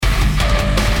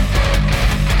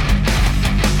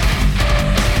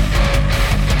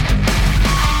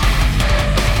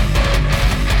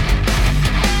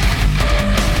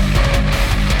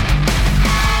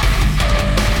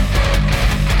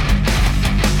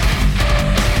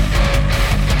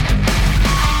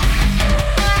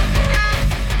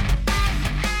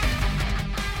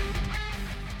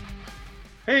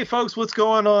Hey folks, what's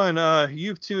going on?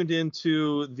 You've tuned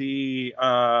into the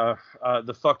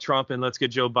Fuck Trump and Let's Get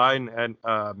Joe Biden and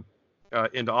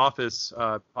into office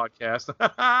podcast.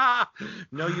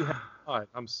 No, you have not.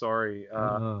 I'm sorry.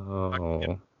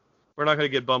 Oh, We're not going to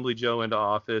get Bumbly Joe into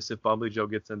office. If Bumbly Joe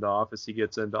gets into office, he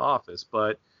gets into office.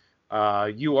 But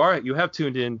you have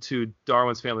tuned in to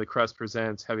Darwin's Family Crest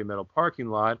presents Heavy Metal Parking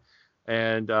Lot,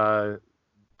 and I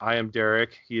am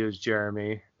Derek. He is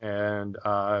Jeremy, and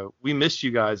we missed you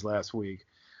guys last week.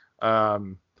 My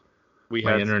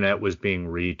internet was being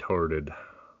retarded.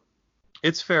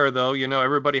 It's fair though,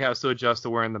 everybody has to adjust to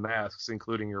wearing the masks,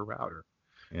 including your router.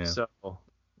 Yeah. So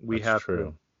That's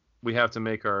true. We have to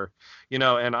make our,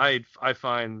 and I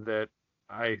find that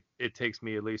it takes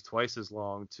me at least twice as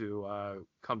long to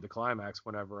come to climax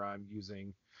whenever I'm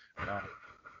using.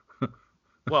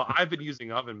 Well, I've been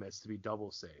using oven mitts to be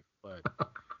double safe, but.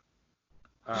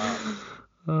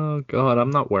 Oh God,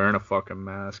 I'm not wearing a fucking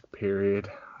mask. Period.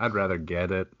 I'd rather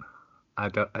get it.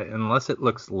 Unless it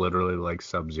looks literally like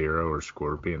Sub-Zero or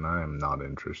Scorpion, I am not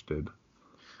interested.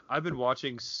 I've been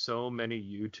watching so many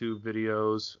YouTube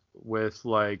videos with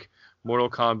like Mortal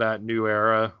Kombat New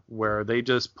Era where they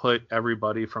just put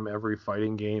everybody from every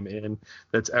fighting game in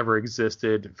that's ever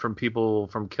existed, from people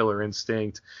from Killer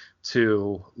Instinct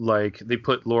to like they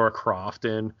put Lara Croft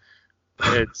in.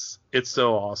 It's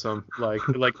so awesome. Like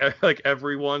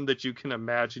everyone that you can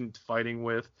imagine fighting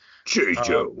with.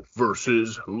 J-Joe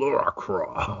versus Lara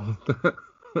Croft.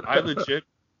 I legit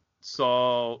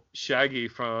saw Shaggy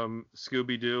from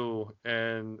Scooby-Doo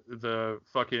and the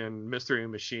fucking Mystery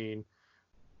Machine.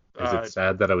 Is it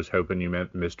sad that I was hoping you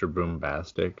meant Mr.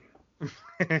 Boombastic?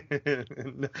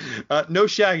 No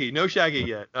Shaggy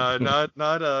yet.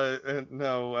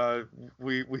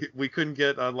 We couldn't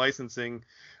get licensing.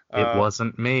 It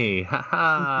wasn't me.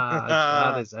 Ha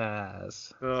got his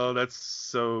ass. Oh, that's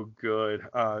so good.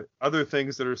 Other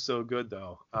things that are so good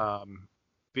though.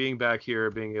 Being back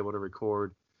here, being able to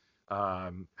record,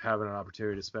 having an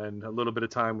opportunity to spend a little bit of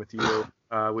time with you.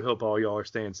 We hope all y'all are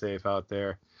staying safe out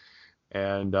there,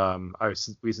 and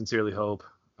we sincerely hope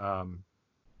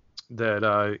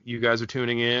that you guys are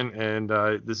tuning in, and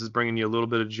this is bringing you a little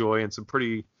bit of joy and some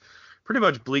pretty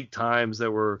much bleak times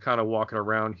that we're kind of walking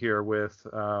around here with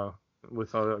all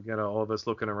of us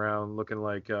looking around, looking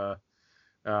like Mortal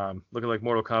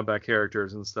Kombat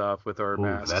characters and stuff with our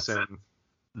masks.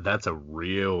 That's a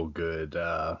real good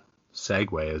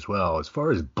segue as well. As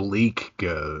far as bleak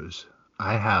goes,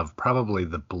 I have probably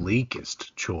the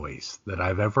bleakest choice that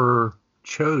I've ever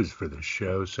chose for this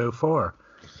show so far.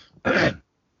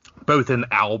 Both in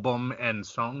album and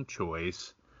song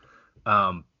choice.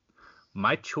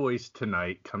 My choice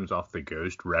tonight comes off the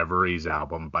Ghost Reveries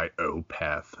album by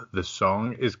Opeth. The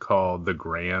song is called The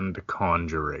Grand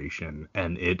Conjuration,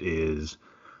 and it is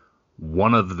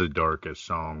one of the darkest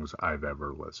songs I've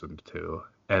ever listened to.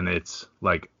 And it's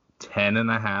like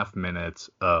 10.5 minutes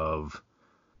of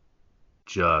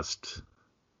just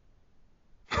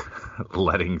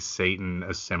letting Satan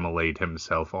assimilate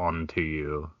himself onto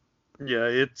you. Yeah,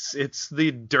 it's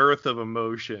the dearth of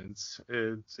emotions.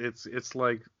 It's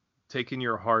like taking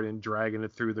your heart and dragging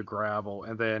it through the gravel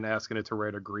and then asking it to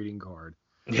write a greeting card.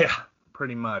 Yeah,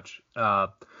 pretty much. I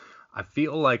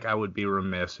feel like I would be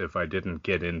remiss if I didn't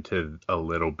get into a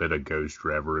little bit of Ghost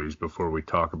Reveries before we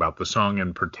talk about the song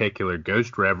in particular.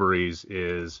 Ghost Reveries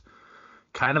is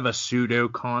kind of a pseudo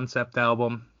concept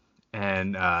album,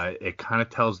 and it kind of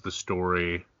tells the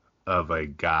story of a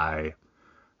guy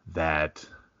that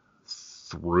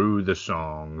through the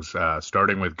songs,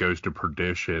 starting with Ghost of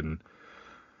Perdition,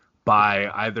 by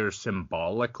either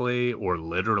symbolically or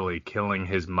literally killing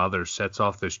his mother, sets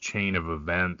off this chain of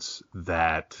events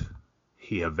that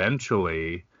he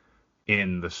eventually,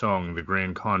 in the song The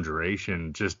Grand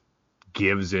Conjuration, just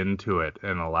gives into it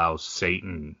and allows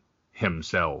Satan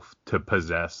himself to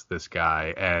possess this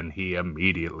guy, and he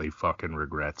immediately fucking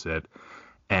regrets it.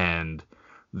 And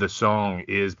the song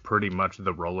is pretty much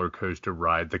the roller coaster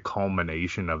ride, the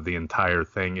culmination of the entire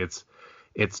thing.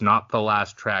 It's not the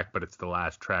last track, but it's the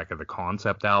last track of the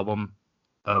concept album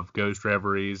of Ghost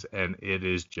Reveries, and it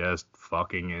is just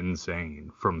fucking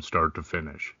insane from start to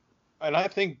finish. And I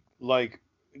think, like,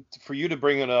 for you to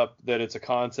bring it up that it's a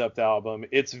concept album,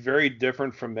 it's very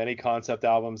different from many concept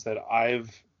albums that I've,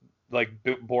 like,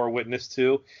 bore witness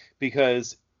to,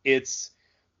 because it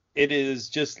is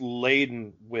just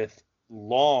laden with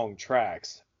long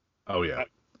tracks. Oh, yeah.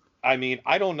 I mean,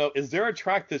 I don't know. Is there a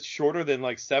track that's shorter than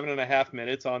like 7.5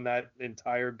 minutes on that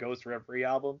entire Ghost Reverie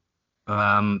album?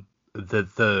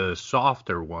 The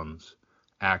softer ones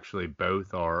actually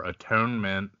both are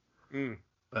Atonement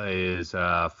is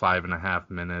 5.5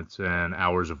 minutes, and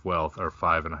Hours of Wealth are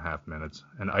 5.5 minutes.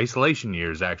 And Isolation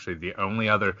Year is actually the only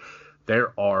other.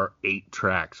 There are 8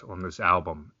 tracks on this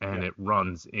album, and it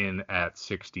runs in at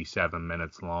 67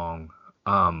 minutes long.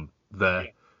 The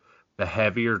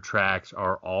heavier tracks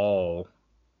are all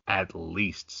at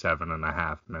least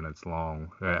 7.5 minutes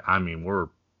long. I mean,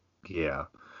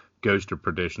 Ghost of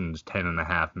Perdition's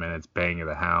 10.5 minutes. Bang of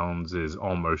the Hounds is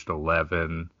almost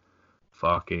 11.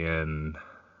 Fucking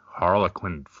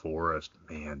Harlequin Forest,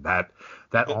 man, that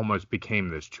almost became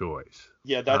this choice.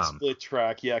 Yeah, that split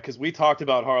track. Yeah, because we talked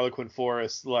about Harlequin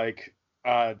Forest, like,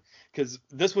 because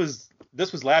this was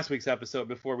last week's episode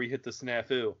before we hit the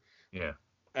snafu. Yeah.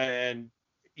 And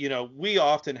we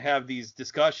often have these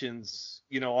discussions,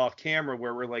 off camera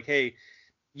where we're like, hey,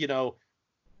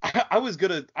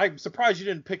 I'm surprised you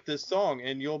didn't pick this song,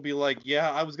 and you'll be like, yeah,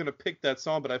 I was gonna pick that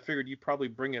song, but I figured you'd probably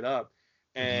bring it up.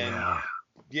 And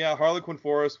yeah, Harlequin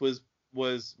Forest was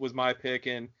my pick,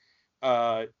 and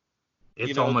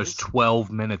it's almost 12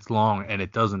 minutes long, and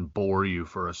it doesn't bore you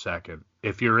for a second.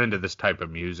 If you're into this type of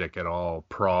music at all,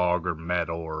 prog or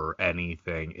metal or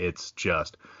anything, it's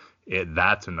just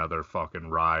that's another fucking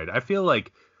ride. I feel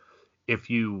like if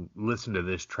you listen to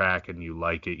this track and you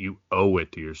like it, you owe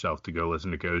it to yourself to go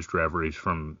listen to Ghost Reveries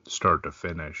from start to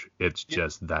finish. It's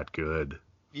just that good.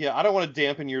 Yeah, I don't want to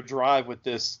dampen your drive with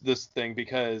this thing,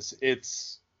 because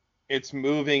it's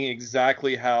moving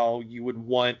exactly how you would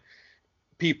want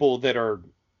people that are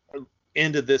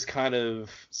into this kind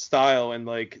of style and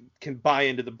like can buy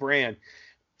into the brand.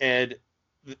 And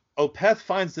Opeth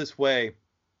finds this way.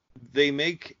 They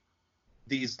make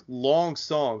these long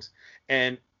songs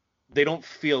and they don't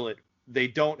feel it. They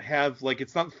don't have, like,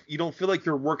 it's not, you don't feel like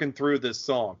you're working through this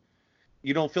song.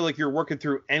 You don't feel like you're working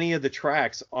through any of the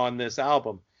tracks on this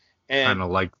album. And kind of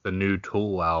like the new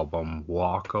Tool album,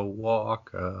 Waka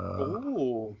Waka.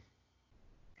 Ooh.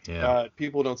 Yeah.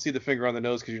 People don't see the finger on the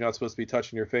nose because you're not supposed to be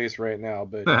touching your face right now,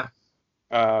 but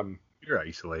you're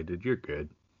isolated. You're good.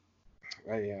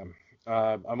 I am.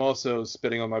 I'm also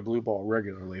spitting on my blue ball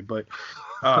regularly, but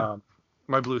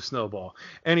my blue snowball.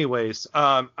 Anyways,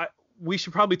 we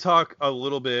should probably talk a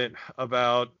little bit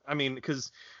about,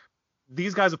 because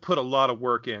these guys have put a lot of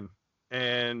work in,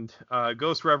 and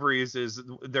Ghost Reveries is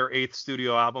their 8th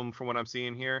studio album from what I'm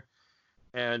seeing here.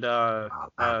 And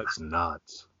that's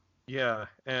nuts. Yeah,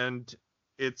 and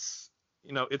it's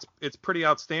pretty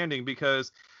outstanding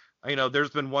because there's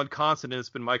been one constant, and it's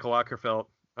been Michael Ackerfeld.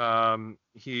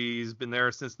 He's been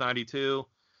there since '92.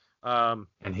 And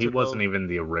he wasn't even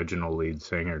the original lead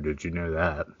singer. Did you know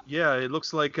that? Yeah, it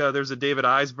looks like there's a David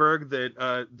Eisberg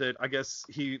that I guess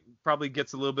he probably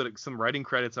gets a little bit of some writing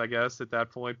credits, I guess, at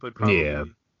that point, but probably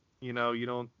you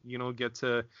don't get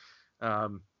to.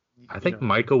 I think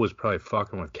Michael was probably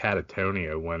fucking with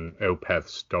Catatonia when Opeth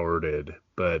started,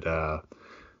 but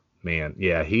man,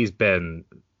 yeah, he's been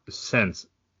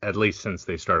at least since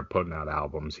they started putting out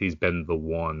albums, he's been the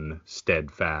one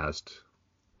steadfast.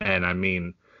 And I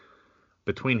mean,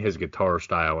 between his guitar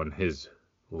style and his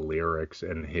lyrics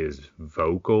and his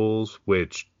vocals,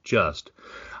 which just,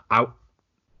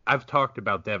 I've talked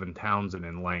about Devin Townsend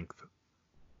in length.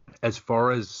 As far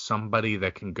as somebody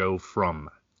that can go from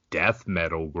death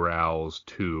metal growls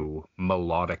to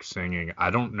melodic singing, I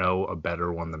don't know a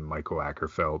better one than Michael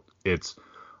Ackerfeld. It's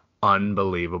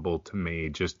unbelievable to me,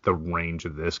 just the range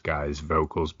of this guy's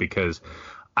vocals, because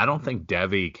I don't think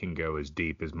Devi can go as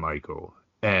deep as Michael.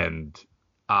 And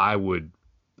I would,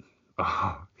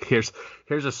 here's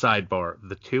a sidebar.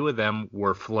 The two of them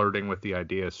were flirting with the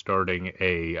idea of starting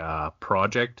a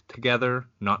project together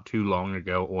not too long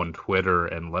ago on Twitter.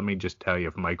 And let me just tell you,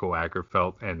 if Michael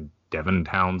Ackerfeld and Devin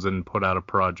Townsend put out a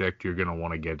project, you're going to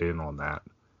want to get in on that.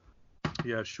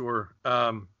 Yeah, sure.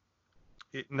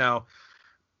 Now,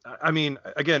 I mean,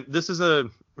 again, this is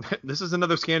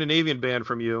another Scandinavian band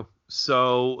from you.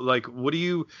 So, like, what do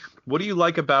you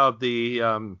like about the,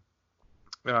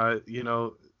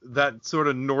 that sort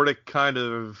of Nordic kind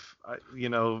of,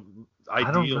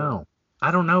 ideal?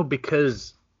 I don't know,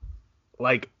 because,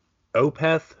 like,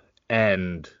 Opeth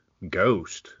and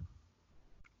Ghost,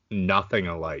 nothing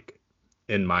alike,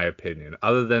 in my opinion,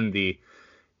 other than the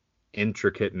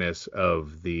intricateness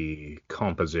of the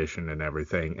composition and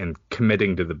everything, and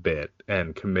committing to the bit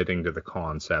and committing to the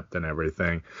concept and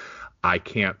everything. I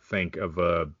can't think of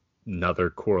another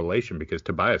correlation, because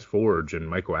Tobias Forge and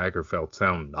Michael Ackerfeld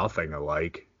sound nothing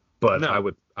alike. But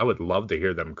no. I would love to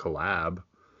hear them collab,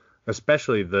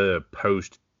 especially the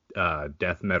post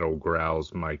death metal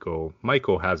growls.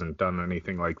 Michael hasn't done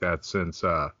anything like that since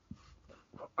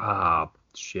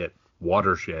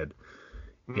Watershed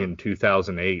in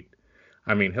 2008.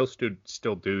 I mean, he'll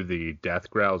still do the death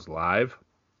growls live,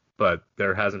 but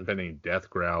there hasn't been any death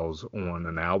growls on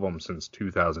an album since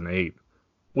 2008,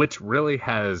 which really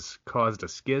has caused a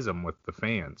schism with the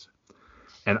fans.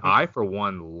 And I, for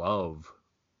one, love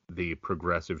the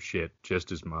progressive shit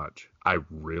just as much. I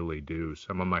really do.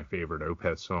 Some of my favorite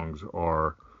Opeth songs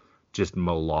are just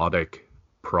melodic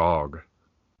prog.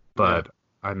 But,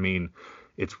 I mean,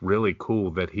 it's really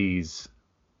cool that he's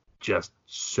just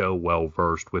so well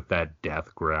versed with that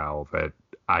death growl that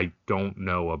I don't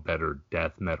know a better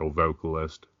death metal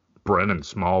vocalist. Brennan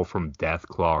Small from Death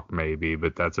Clock maybe,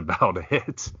 but that's about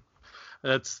it.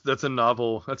 That's a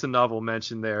novel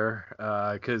mention there,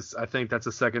 because I think that's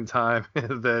the second time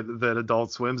that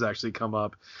Adult Swim's actually come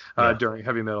up during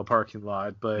Heavy Metal Parking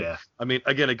Lot. But I mean,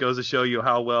 again, it goes to show you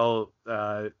how well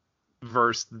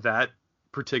versed that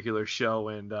particular show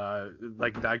and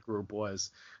like that group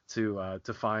was to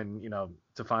find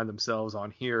themselves on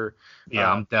here.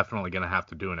 Yeah, I'm definitely gonna have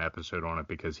to do an episode on it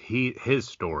because his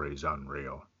story is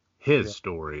unreal. His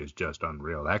story is just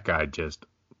unreal. That guy just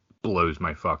blows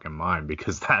my fucking mind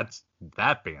because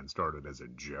that band started as a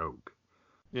joke.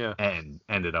 Yeah. And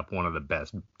ended up one of the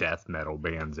best death metal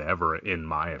bands ever, in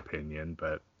my opinion.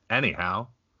 But anyhow.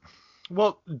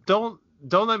 Well, don't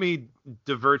let me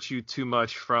divert you too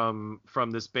much from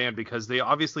this band, because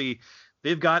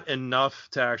they've got enough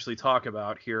to actually talk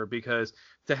about here, because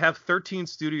to have 13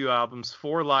 studio albums,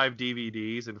 4 live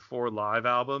DVDs, and 4 live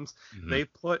albums, they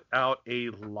put out a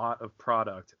lot of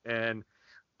product. And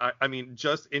I mean,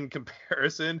 just in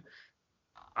comparison,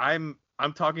 I'm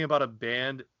talking about a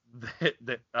band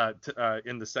that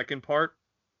in the second part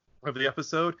of the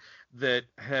episode that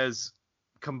has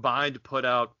combined to put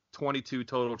out 22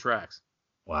 total tracks.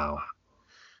 Wow.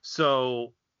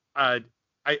 So I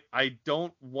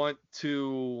don't want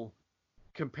to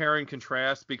compare and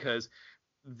contrast, because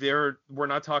we're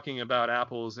not talking about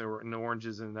apples and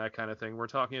oranges and that kind of thing. We're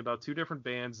talking about two different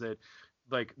bands that,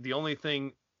 like, the only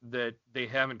thing that they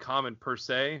have in common per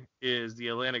se is the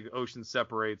Atlantic Ocean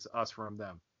separates us from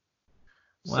them.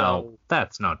 Well,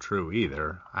 that's not true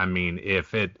either. I mean,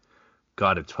 if it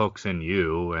got its hooks in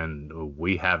you and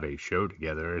we have a show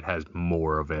together, it has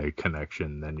more of a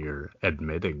connection than you're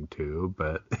admitting to.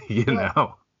 But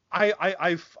know,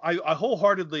 I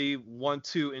wholeheartedly want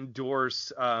to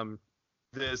endorse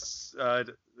this.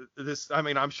 I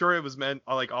mean, I'm sure it was meant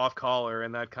like off collar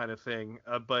and that kind of thing,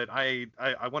 but I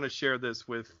want to share this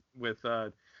with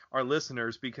our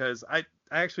listeners, because I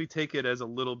actually take it as a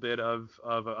little bit of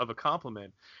a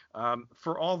compliment.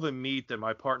 For all the meat that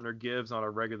my partner gives on a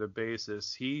regular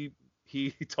basis, he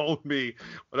told me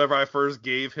whenever I first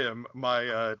gave him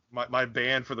my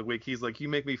band for the week, he's like, you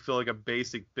make me feel like a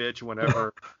basic bitch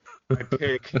whenever I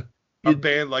pick a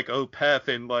band like Opeth,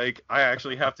 and like I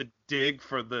actually have to dig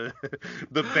for the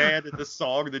band and the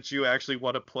song that you actually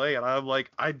want to play. And I'm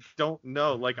like, I don't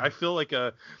know. Like I feel like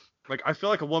a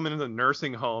woman in a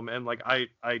nursing home, and like I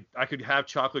could have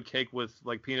chocolate cake with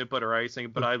like peanut butter icing,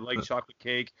 but I like chocolate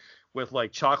cake with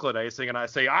like chocolate icing, and I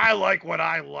say I like what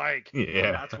I like. Yeah.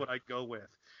 And that's what I go with.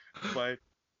 But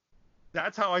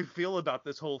that's how I feel about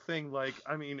this whole thing. Like,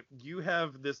 I mean, you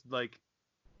have this like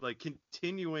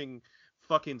continuing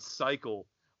fucking cycle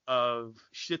of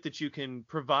shit that you can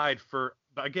provide for,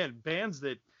 again, bands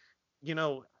that, you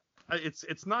know,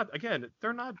 it's not, again,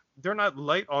 they're not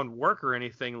light on work or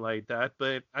anything like that,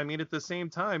 but I mean, at the same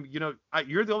time, you know,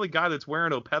 you're the only guy that's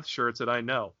wearing Opeth shirts that I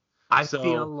know. I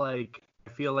feel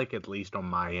like at least on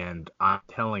my end, I'm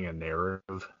telling a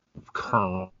narrative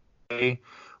currently,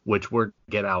 which we're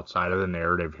get outside of the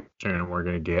narrative soon, and we're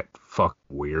gonna get fucking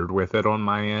weird with it on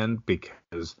my end,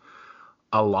 because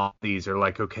a lot of these are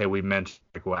like, okay, we mentioned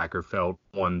Mike Wackerfeld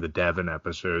on the Devon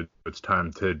episode. It's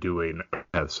time to do a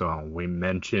Opeth song. We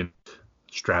mentioned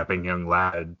Strapping Young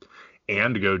Lad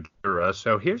and Gojira.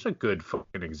 So here's a good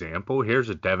fucking example. Here's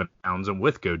a Devon Townsend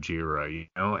with Gojira, you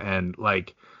know? And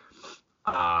like,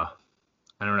 I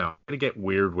don't know. I'm going to get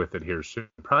weird with it here soon.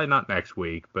 Probably not next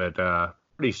week, but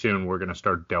pretty soon we're going to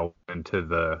start delving into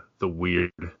the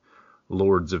weird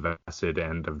Lords of Acid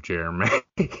end of Jeremy.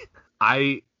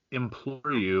 I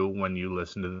implore you, when you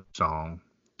listen to the song,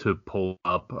 to pull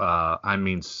up,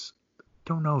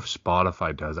 don't know if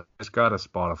Spotify does. I just got a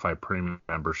Spotify premium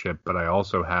membership, but I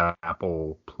also have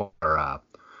Apple or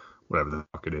whatever the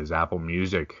fuck it is, Apple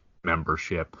Music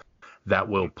membership that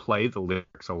will play the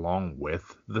lyrics along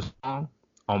with the song,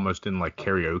 almost in like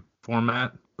karaoke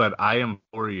format. But I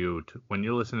implore you to, when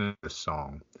you're listening to this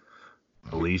song,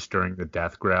 released during the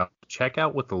death growl, check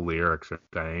out what the lyrics are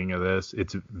saying of this.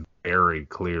 It's very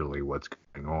clearly what's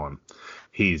going on.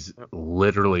 He's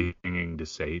literally singing to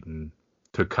Satan.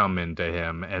 to come into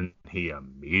him, and he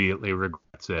immediately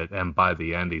regrets it. And by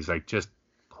the end, he's like, just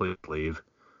please leave.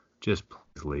 Just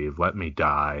please leave. Let me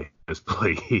die. Just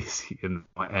please.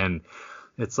 And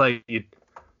it's like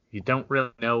you don't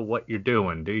really know what you're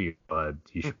doing, do you? But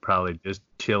you should probably just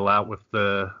chill out with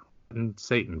the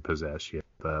Satan possess you.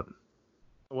 But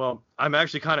well, I'm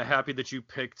actually kind of happy that you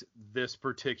picked this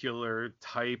particular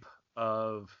type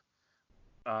of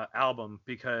album,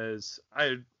 because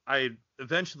I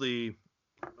eventually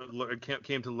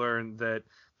came to learn that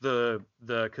the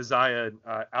Kazaya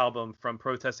album from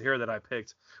Protest to Here that I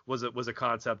picked was a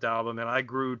concept album, and I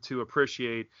grew to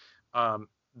appreciate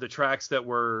the tracks that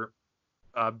were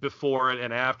before it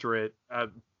and after it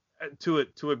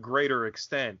to a greater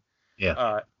extent.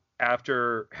 yeah.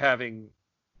 After having,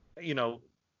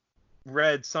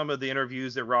 read some of the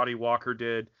interviews that Roddy Walker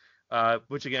did,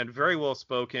 which again, very well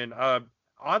spoken.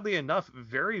 Oddly enough,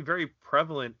 very, very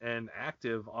prevalent and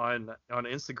active on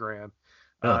Instagram.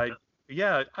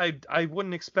 Yeah, I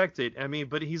wouldn't expect it. I mean,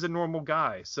 but he's a normal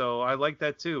guy, so I like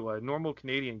that too. A normal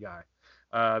Canadian guy.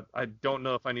 I don't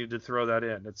know if I needed to throw that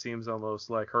in. It seems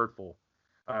almost like hurtful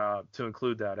to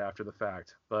include that after the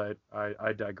fact, but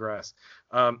I digress.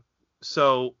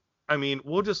 So, I mean,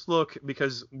 we'll just look,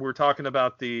 because we're talking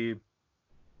about the,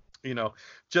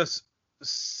 just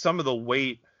some of the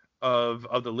weight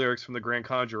of the lyrics from the Grand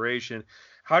Conjuration.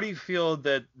 How do you feel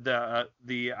that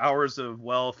the Hours of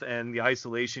Wealth and the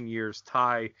Isolation Years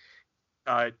tie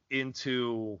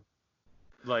into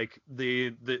like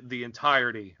the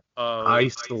entirety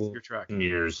of your track?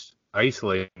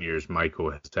 Isolation Years,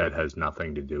 Michael has said, has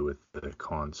nothing to do with the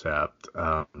concept.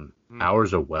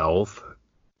 Hours of Wealth,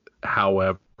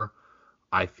 however,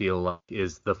 I feel like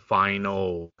is the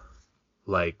final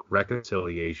like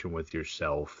reconciliation with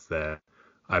yourself that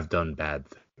I've done bad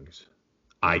things.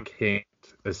 I can't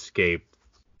escape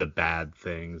the bad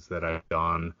things that I've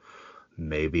done.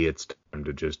 Maybe it's time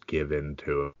to just give in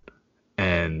to it.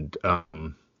 And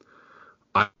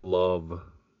I love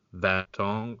that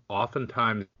song.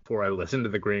 Oftentimes before I listen to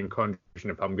the Grand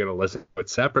Conjuration, if I'm going to listen to it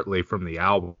separately from the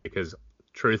album, because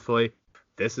truthfully,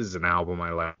 this is an album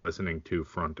I like listening to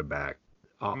front to back.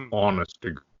 Honest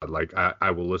to God, like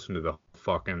I will listen to the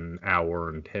fucking hour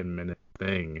and 10-minute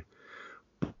thing.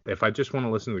 If I just want to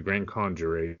listen to the Grand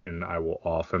Conjuration, I will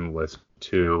often listen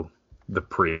to the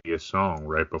previous song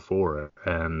right before it.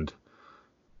 And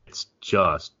it's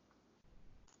just,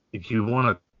 if you want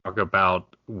to talk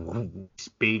about,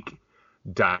 speak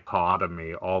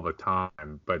dichotomy all the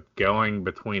time, but going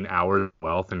between Hours of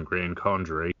Wealth and Grand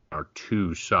Conjuration are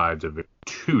two sides of it,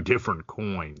 two different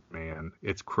coins, man.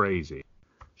 It's crazy.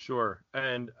 Sure.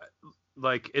 And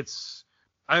like,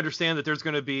 I understand that there's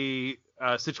going to be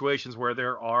situations where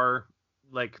there are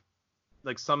like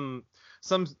some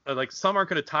like some aren't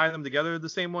going to tie them together the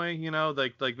same way,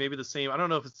 like maybe the same. I don't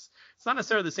know if it's not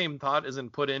necessarily the same thought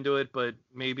isn't put into it, but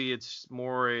maybe it's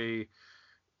more a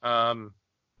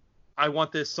I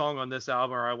want this song on this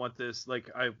album, or I want this, like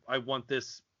I want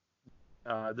this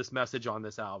this message on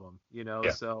this album,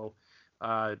 Yeah. So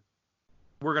we're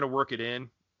going to work it in,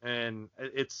 and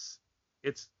it's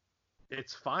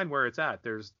fine where it's at.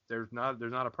 There's not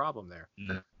a problem there.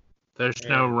 No. There's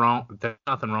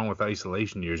nothing wrong with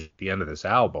Isolation Years at the end of this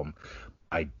album.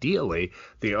 Ideally,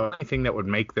 the only thing that would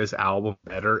make this album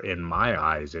better in my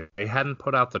eyes, if they hadn't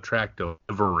put out the track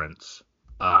Deliverance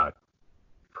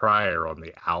prior on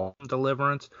the album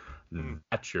Deliverance,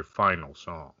 that's your final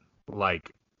song.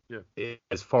 Like,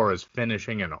 as far as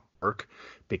finishing an arc,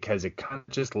 because it kind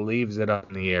of just leaves it up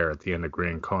in the air at the end of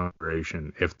Grand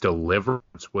Conjuration. If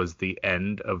Deliverance was the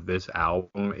end of this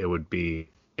album, it would be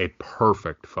a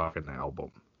perfect fucking album.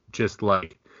 Just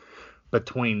like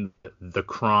between the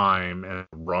crime and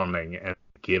running and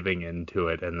giving into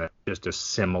it, and then just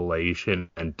assimilation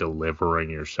and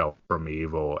delivering yourself from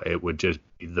evil, it would just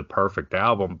be the perfect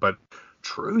album. But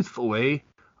truthfully,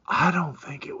 I don't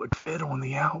think it would fit on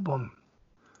the album.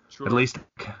 Sure. At least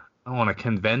on a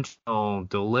conventional.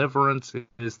 Deliverance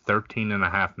is 13 and a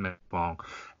half minutes long,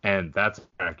 and that's a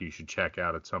track you should check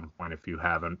out at some point if you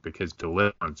haven't, because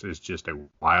Deliverance is just a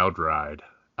wild ride.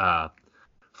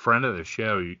 Friend of the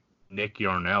show, Nick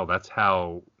Yarnell, that's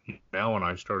how Yarnell and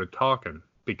I started talking,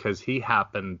 because he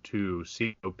happened to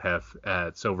see Opeth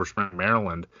at Silver Spring,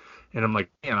 Maryland, and I'm like,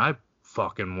 man, I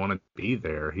fucking want to be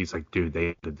there. He's like, dude,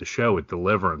 they did the show at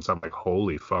Deliverance. I'm like,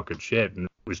 holy fucking shit. And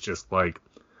it was just like,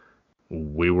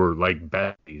 we were like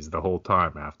besties the whole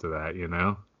time after that,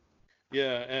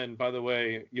 Yeah, and by the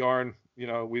way, Yarn,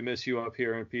 we miss you up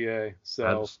here in PA.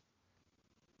 So,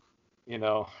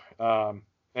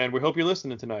 and we hope you're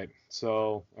listening tonight.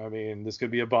 So, I mean, this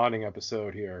could be a bonding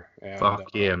episode here. And, fuck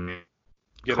yeah, man.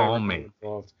 get Call everyone me.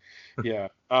 involved. Yeah.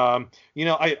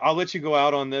 I'll let you go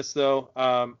out on this though.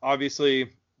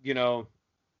 Obviously,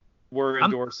 we're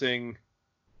endorsing.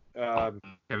 I'm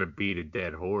gonna beat a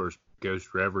dead horse.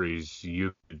 Ghost Reveries,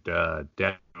 you could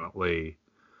definitely.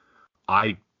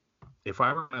 If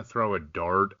I were gonna throw a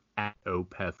dart at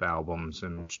Opeth albums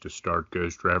and to start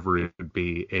Ghost Reverie, would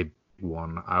be a big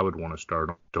one. I would want to start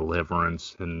on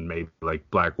Deliverance and maybe like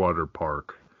Blackwater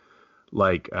Park.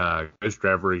 Like Ghost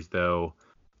Reveries though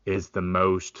is the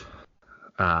most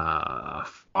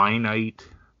finite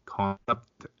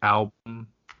concept album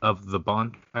of the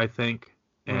bunch, I think,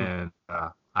 and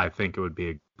I think it would be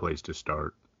a good place to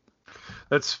start.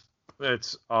 It's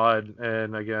odd,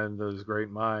 and again, those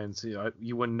great minds.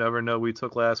 You would never know we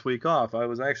took last week off. I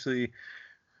was actually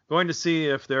going to see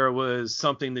if there was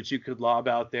something that you could lob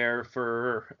out there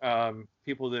for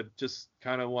people that just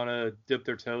kind of want to dip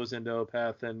their toes into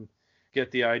Opeth and get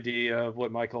the idea of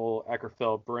what Michael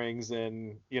Ackerfeld brings,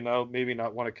 and maybe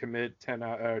not want to commit 10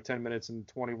 minutes and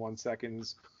 21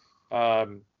 seconds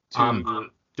to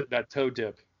that toe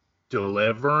dip.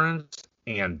 Deliverance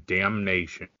and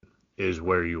Damnation is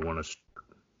where you want to start.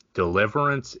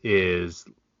 Deliverance is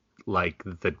like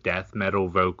the death metal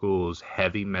vocals,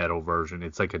 heavy metal version.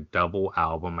 It's like a double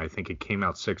album. I think it came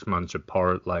out 6 months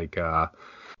apart, like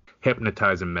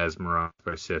Hypnotize and Mesmerize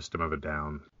by System of a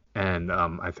Down. And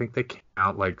I think they came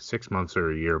out like 6 months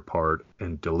or a year apart.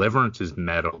 And Deliverance is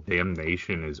metal.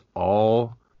 Damnation is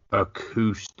all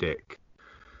acoustic.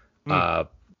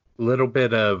 Little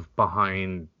bit of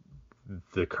behind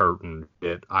the curtain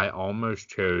bit. I almost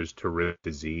chose To Rip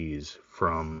Disease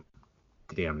from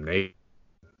Damnation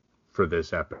for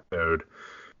this episode.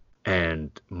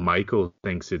 And Michael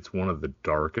thinks it's one of the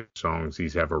darkest songs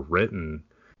he's ever written.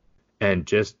 And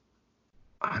just,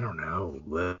 I don't know,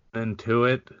 listening to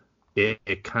it,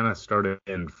 it kind of started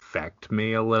to infect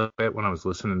me a little bit when I was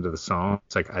listening to the song.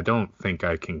 It's like, I don't think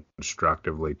I can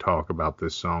constructively talk about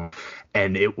this song.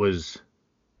 And it was,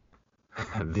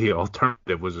 the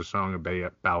alternative was a song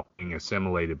about being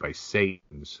assimilated by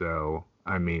Satan. So,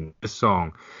 I mean, this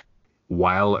song,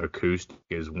 while acoustic,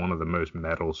 is one of the most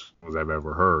metal songs I've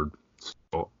ever heard.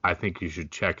 So I think you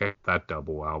should check out that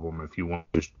double album if you want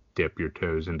to just dip your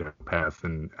toes into Opeth.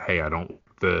 And hey, I don't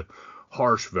like the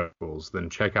harsh vocals, then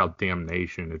check out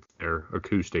Damnation. It's their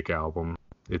acoustic album.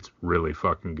 It's really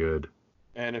fucking good.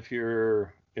 And if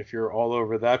you're all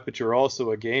over that, but you're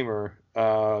also a gamer,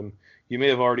 you may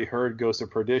have already heard Ghost of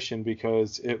Perdition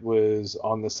because it was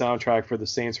on the soundtrack for the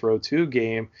Saints Row 2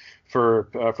 game for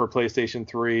PlayStation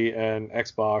 3 and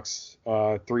Xbox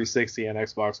 360 and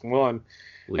Xbox One.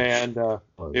 And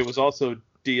it was also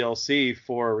DLC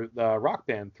for Rock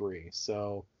Band 3.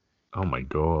 So. Oh my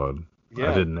god.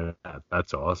 Yeah. I didn't know that.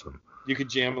 That's awesome. You could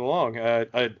jam along.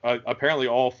 Apparently,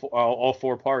 all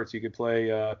four parts you could play.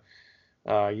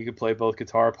 You could play both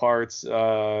guitar parts.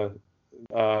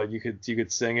 You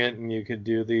could sing it, and you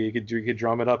could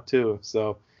drum it up too.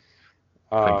 So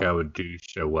I think I would do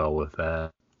so well with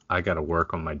that. I got to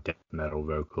work on my death metal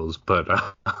vocals, but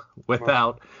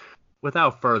without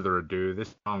further ado,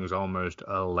 this song is almost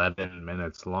 11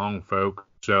 minutes long, folks.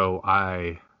 So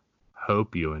I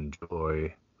hope you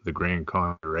enjoy The Grand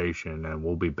Conjuration, and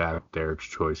we'll be back with Derek's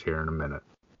Choice here in a minute.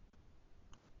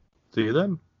 See you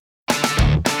then.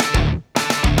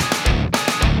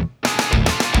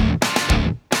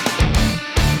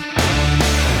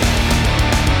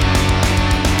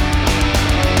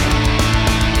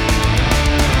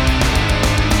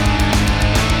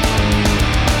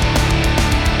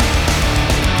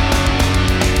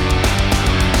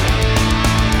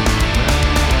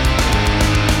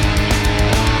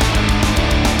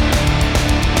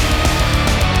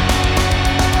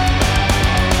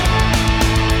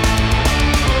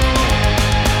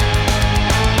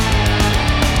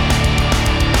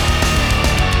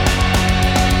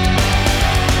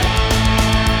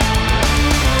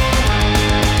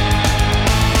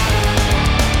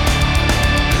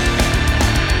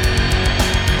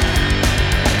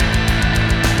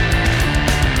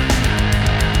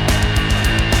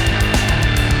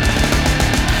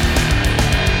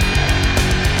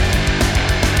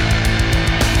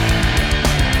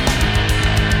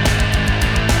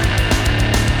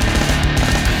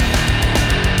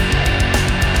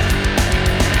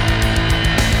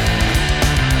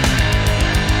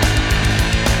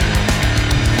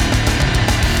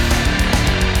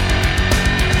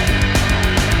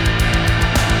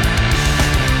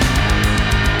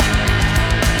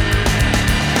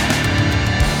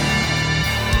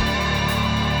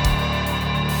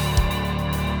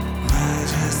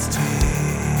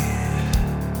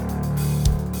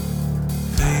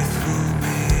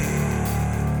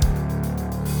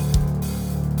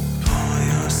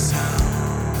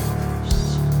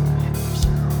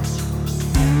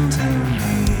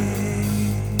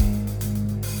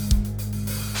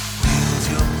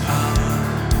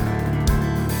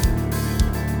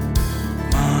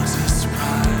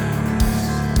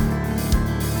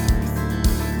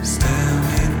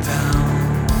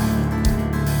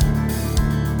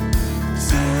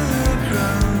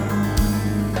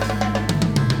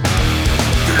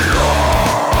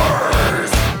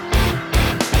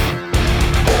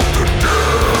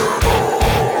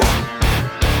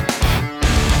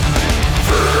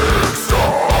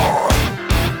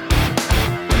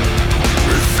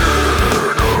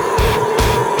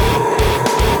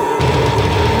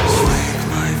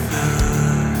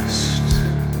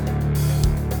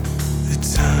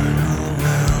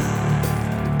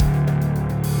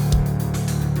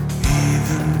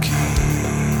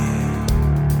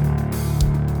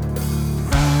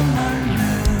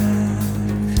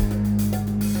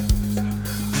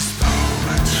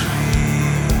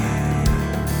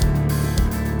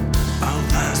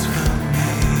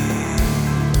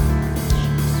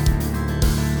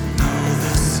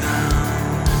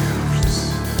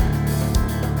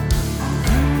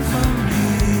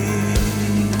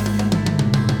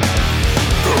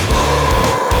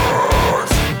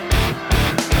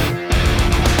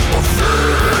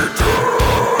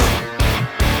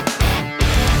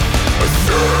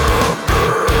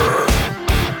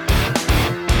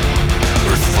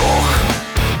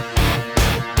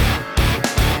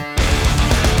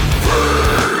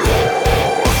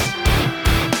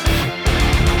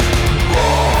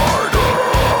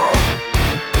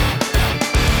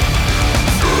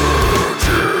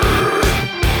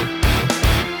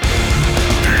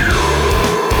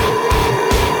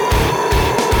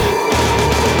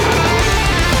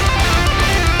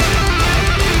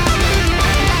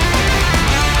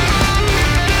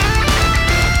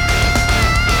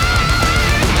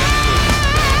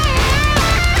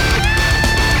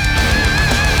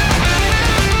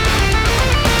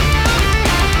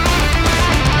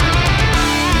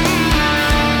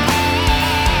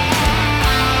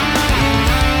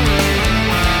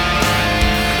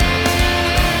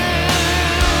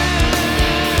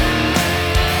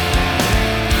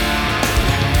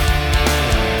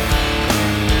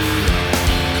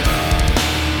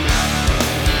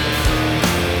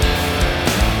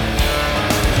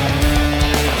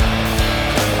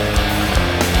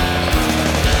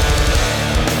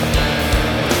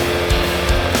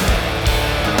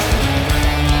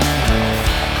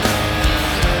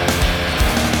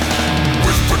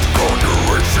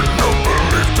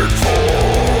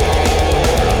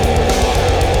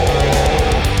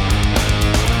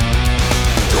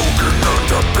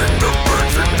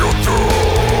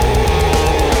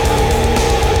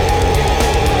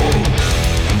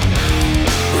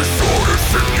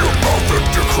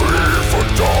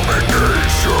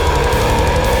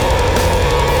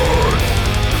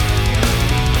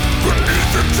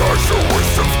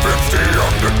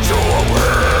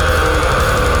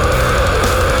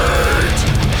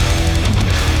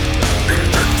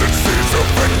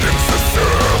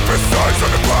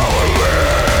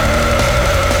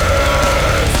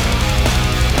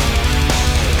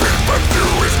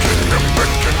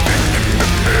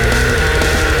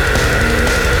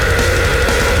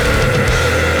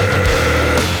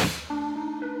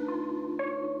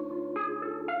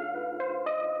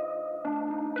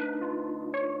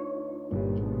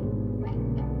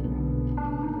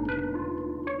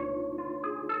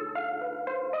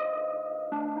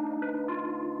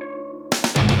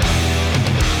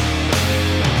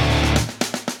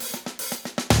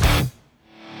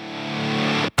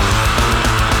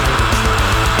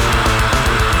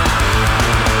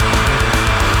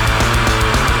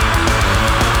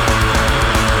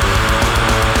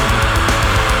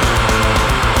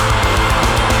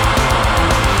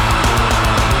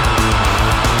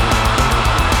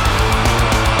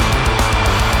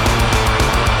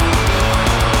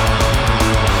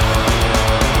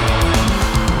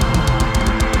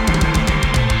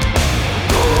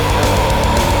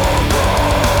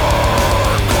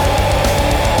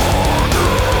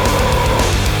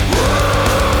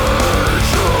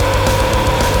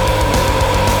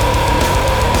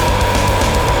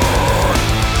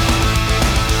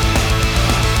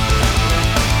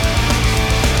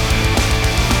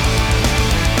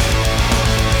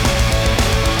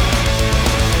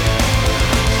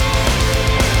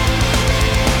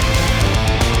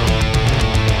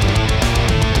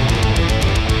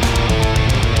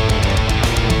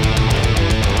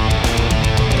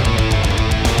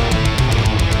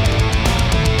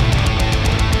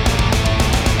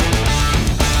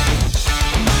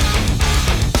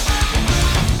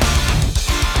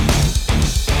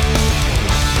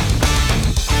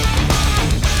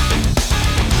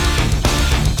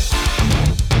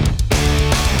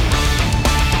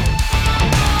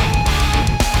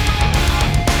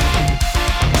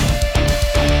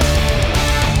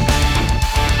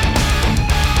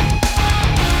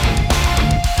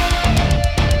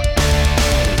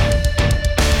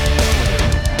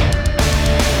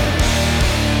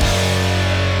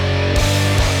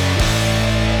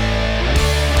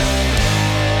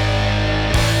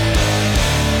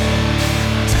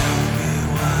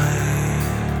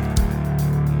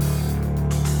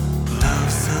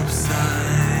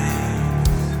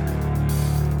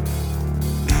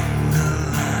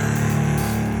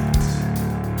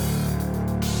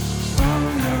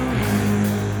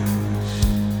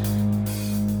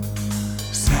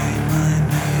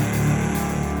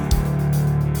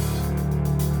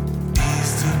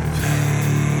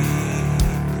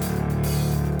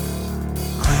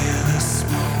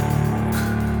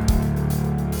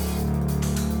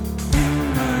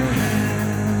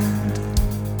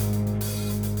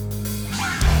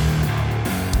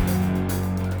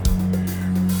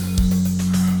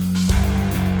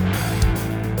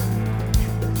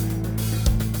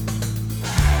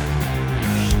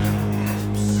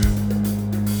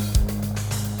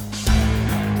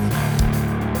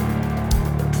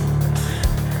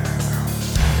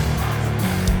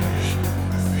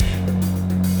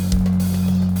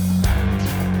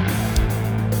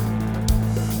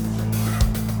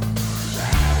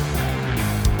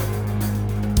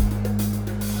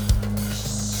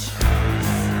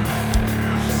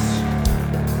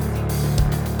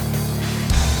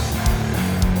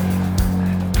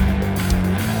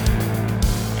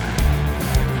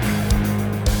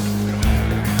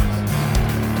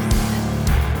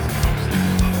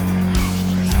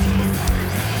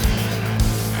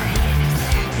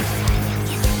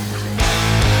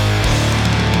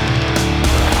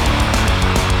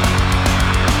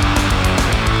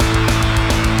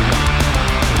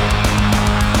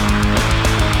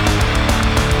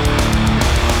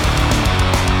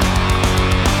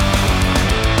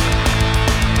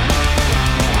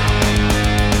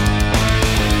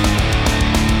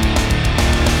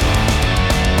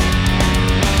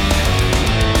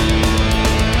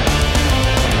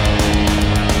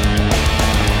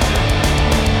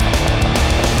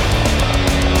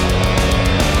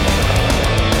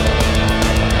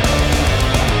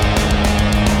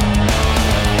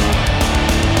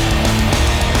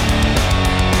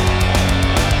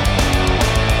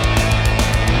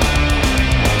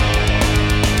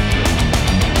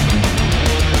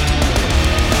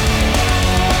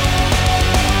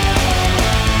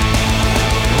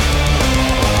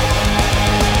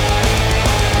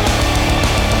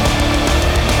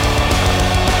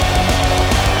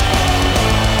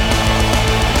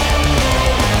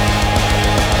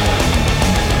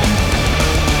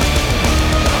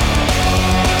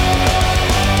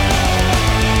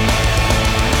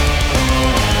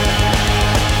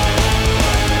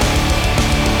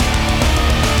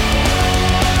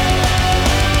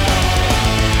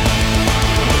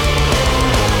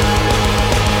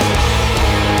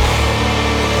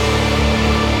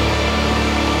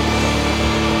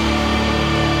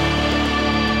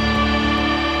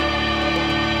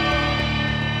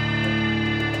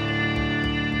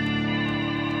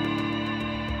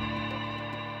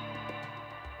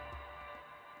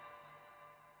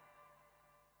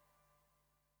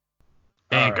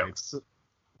 All right. So,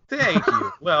 thank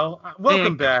you. Well,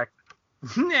 welcome back.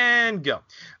 And go.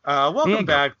 Welcome And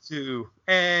go. back to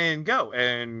And Go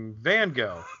and Van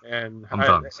Gogh. And I'm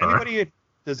done, sorry.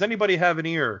 Does anybody have an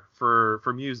ear for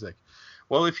music?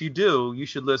 Well, if you do, you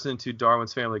should listen to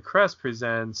Darwin's Family Crest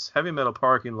presents Heavy Metal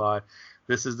Parking Lot.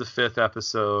 This is the 5th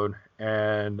episode,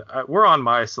 and we're on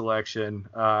my selection.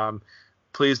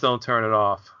 Please don't turn it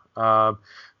off.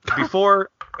 Before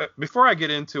I get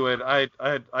into it,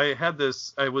 I had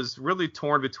this. I was really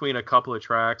torn between a couple of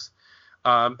tracks.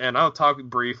 And I'll talk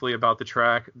briefly about the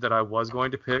track that I was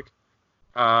going to pick.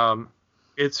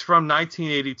 It's from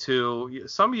 1982.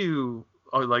 Some of you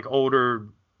are like older,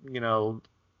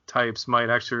 types might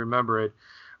actually remember it.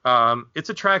 It's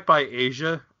a track by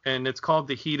Asia, and it's called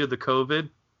 "The Heat of the COVID."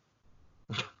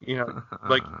 You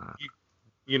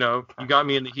got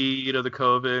me in the heat of the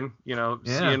COVID.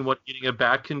 Seeing what eating a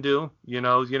bat can do.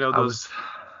 Those.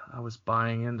 I was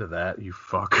buying into that, you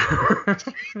fucker.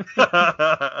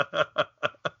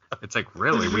 It's like,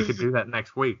 really, we could do that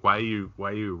next week. Why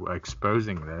are you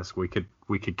exposing this? We could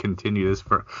continue this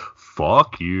for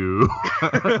fuck you.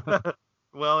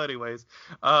 Well, anyways,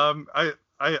 I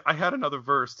had another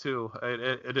verse too.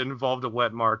 It involved a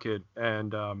wet market,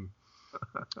 and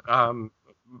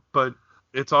but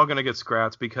it's all gonna get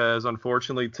scrapped because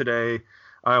unfortunately today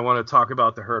I want to talk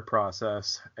about the Hurt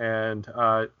Process. And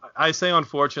I say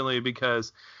unfortunately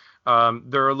because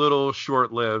they're a little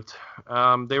short-lived.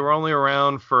 They were only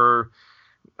around for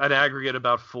an aggregate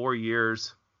about 4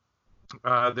 years.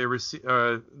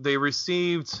 They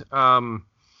received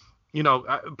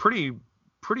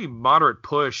pretty moderate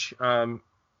push.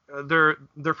 They're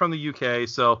from the UK,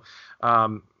 so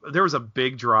there was a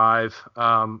big drive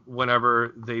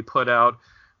whenever they put out.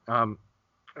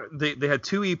 They had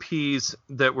 2 EPs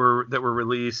that were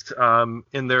released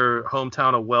in their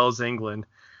hometown of Wells, England.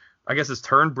 I guess it's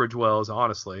Turnbridge Wells,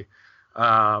 honestly.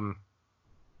 And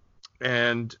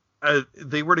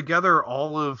they were together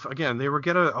all of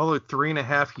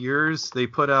 3.5 years. They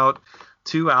put out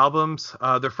 2 albums.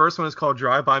 Their first one is called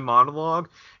Drive-By Monologue.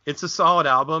 It's a solid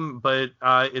album, but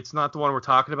it's not the one we're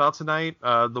talking about tonight.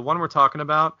 The one we're talking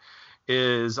about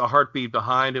is A Heartbeat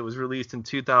Behind. It was released in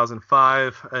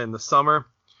 2005 in the summer.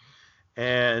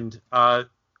 And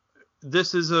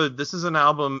this is an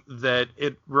album that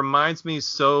it reminds me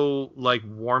so like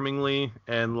warmingly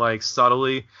and like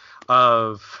subtly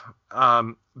of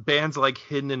bands like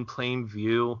Hidden in Plain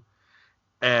View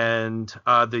and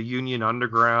the Union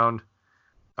Underground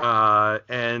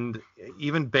and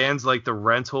even bands like the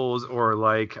Rentals or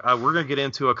like we're gonna get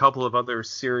into a couple of other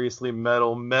seriously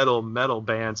metal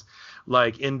bands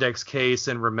like Index Case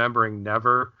and Remembering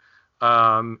Never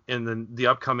in the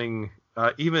upcoming.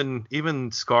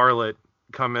 Even Scarlet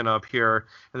coming up here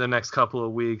in the next couple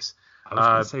of weeks. I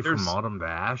was going to say From Autumn to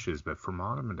Ashes, but From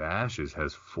Autumn to Ashes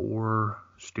has 4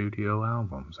 studio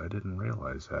albums. I didn't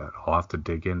realize that. I'll have to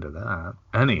dig into that.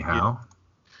 Anyhow.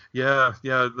 Yeah.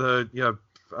 The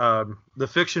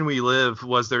Fiction We Live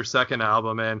was their second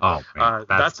album, and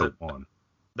that's the one.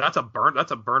 That's a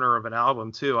burner of an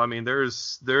album too. I mean,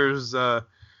 there's that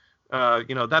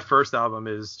first album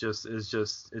is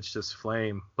just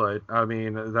flame, but I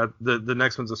mean that the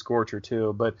next one's a scorcher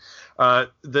too. But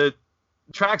the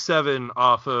track 7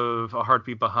 off of A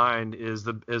Heartbeat Behind is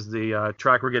the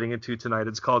track we're getting into tonight.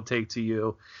 It's called Take to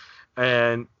You,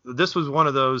 and this was one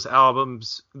of those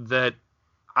albums that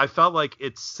I felt like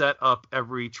it set up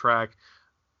every track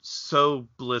so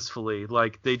blissfully.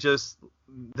 Like they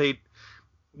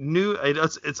knew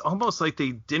it's almost like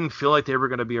they didn't feel like they were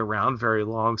going to be around very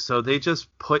long, so they just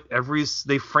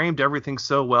they framed everything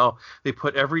so well. They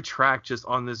put every track just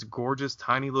on this gorgeous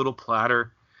tiny little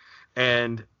platter,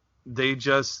 and they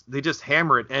just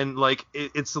hammer it. And like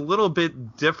it's a little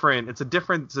bit different. It's a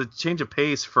change of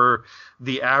pace for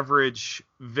the average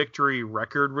Victory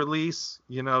record release,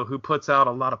 who puts out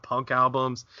a lot of punk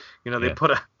albums. They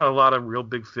put out a lot of Real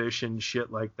Big Fish and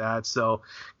shit like that. So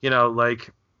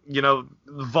the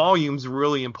volume's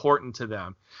really important to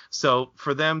them. So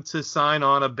for them to sign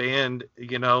on a band,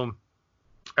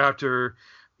 after,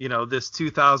 this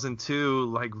 2002,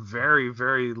 like very,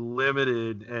 very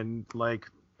limited and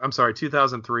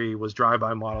 2003 was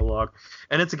Drive-By Monologue.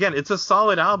 And it's a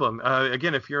solid album.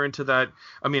 Again, if you're into that,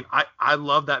 I mean, I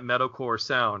love that metalcore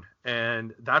sound,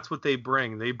 and that's what they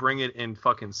bring. They bring it in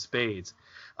fucking spades.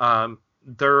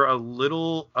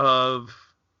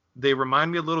 They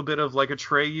remind me a little bit of like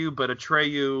Atreyu, but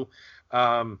Atreyu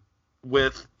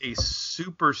with a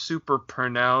super, super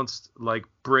pronounced like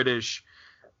British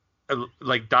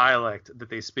like dialect that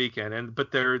they speak in.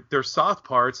 But their soft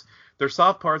parts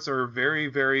are very,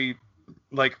 very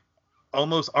like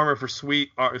almost Armor for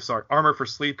Sleep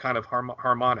kind of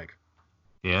harmonic.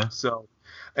 Yeah. So,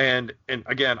 and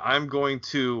again, I'm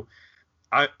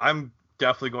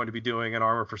definitely going to be doing an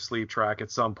Armor for Sleep track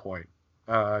at some point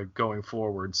going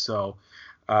forward. So,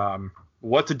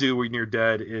 What to Do When You're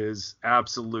Dead is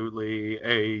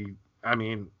absolutely I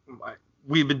mean,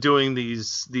 we've been doing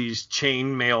these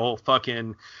chainmail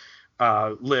fucking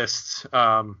lists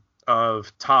of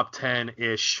top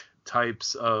 10-ish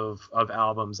types of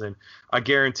albums, and I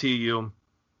guarantee you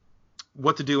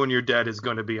What to Do When You're Dead is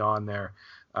going to be on there.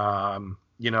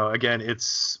 Again,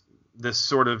 it's this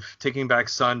sort of Taking Back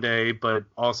Sunday, but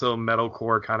also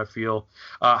metalcore kind of feel.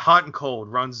 Hot and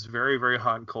Cold runs very, very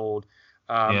hot and cold.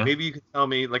 Yeah. Maybe you can tell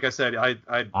me, like I said,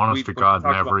 honest to God,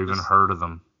 never even heard of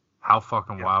them. How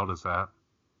fucking Yeah. wild is that?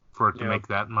 For it to Yeah. make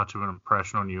that much of an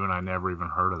impression on you, and I never even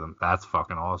heard of them. That's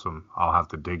fucking awesome. I'll have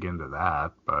to dig into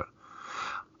that. But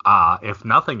if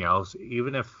nothing else,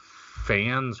 even if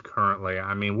fans currently,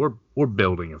 I mean, we're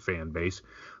building a fan base,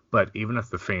 but even if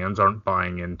the fans aren't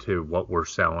buying into what we're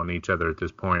selling each other at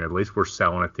this point, at least we're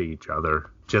selling it to each other.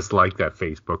 Just like that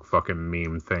Facebook fucking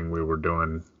meme thing we were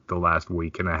doing the last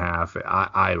week and a half.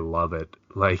 I love it.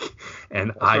 Like,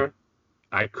 and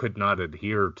I could not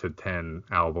adhere to 10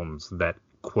 albums that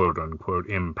quote unquote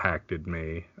impacted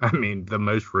me. I mean, the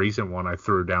most recent one I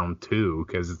threw down 2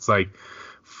 because it's like,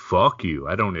 fuck you.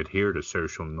 I don't adhere to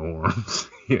social norms,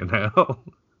 you know?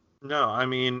 No, I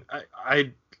mean,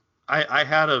 I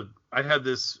had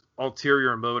this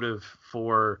ulterior motive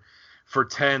for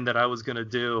 10 that I was gonna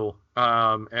do,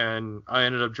 and I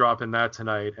ended up dropping that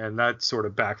tonight, and that sort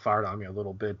of backfired on me a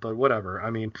little bit. But whatever.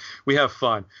 I mean, we have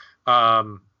fun.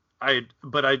 I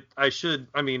should.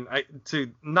 I mean,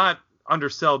 to not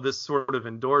undersell this sort of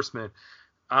endorsement.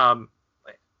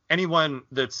 Anyone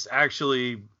that's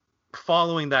actually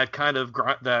following that kind of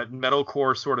that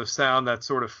metalcore sort of sound, that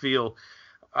sort of feel,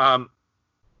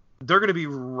 they're going to be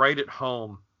right at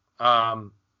home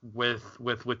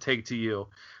with Take to You,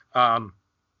 and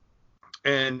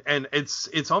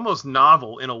it's almost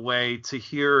novel in a way to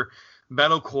hear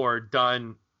metalcore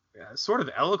done sort of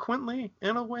eloquently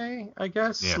in a way, I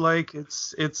guess. Yeah. Like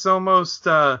it's almost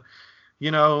kind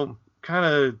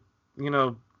of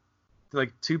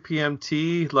like 2 p.m.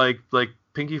 tea, like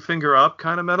pinky finger up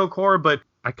kind of metalcore, but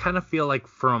I kind of feel like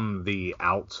from the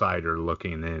outsider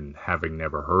looking in, having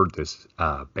never heard this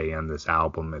band, this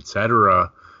album,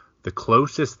 etc., the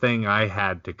closest thing I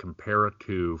had to compare it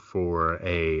to for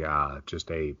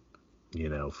just a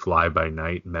fly by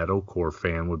night metalcore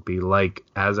fan would be like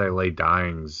As I Lay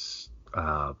Dying's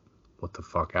what the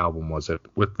fuck album was it,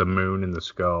 With the Moon in the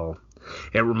Skull.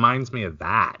 It reminds me of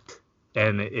that,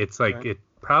 and it's like right. It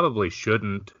probably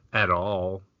shouldn't at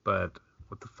all, but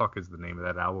what the fuck is the name of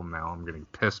that album now? I'm getting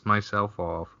pissed myself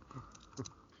off.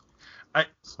 I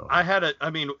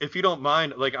mean, if you don't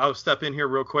mind, like I'll step in here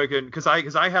real quick, and because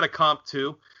I had a comp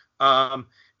too.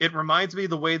 It reminds me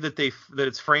the way that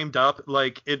it's framed up,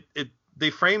 like they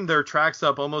frame their tracks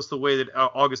up almost the way that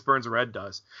August Burns Red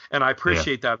does, and I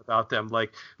appreciate that about them.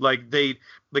 Like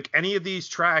any of these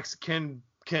tracks can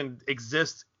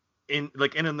exist in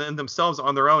themselves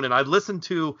on their own. And I listened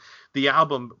to the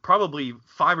album probably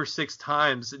 5 or 6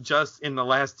 times just in the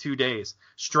last 2 days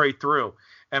straight through,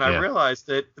 and I realized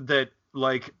that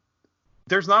like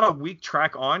there's not a weak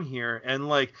track on here, and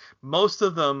like most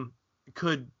of them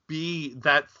could be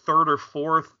that 3rd or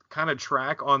 4th kind of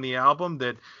track on the album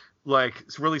that like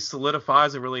really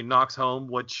solidifies and really knocks home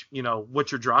what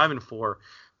you're driving for.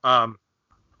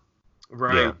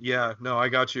 Right. Yeah. No, I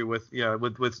got you with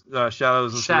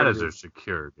Shadows and Shadows of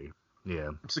Security. Yeah.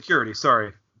 Security.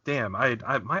 Sorry. Damn.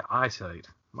 My eyesight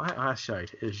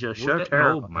is just so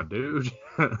terrible, my dude.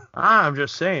 I'm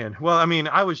just saying. Well, I mean,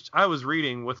 I was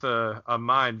reading with a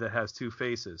mind that has 2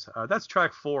 faces. That's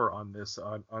track 4 on this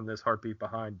Heartbeat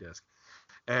Behind disc,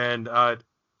 and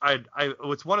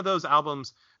it's one of those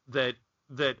albums that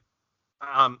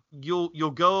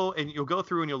you'll go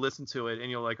through and you'll listen to it and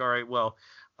you're like, all right, well,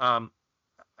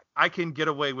 I can get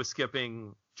away with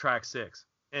skipping track 6,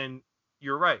 and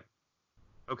you're right.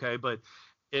 Okay, but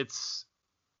it's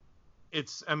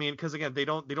I mean, because again, they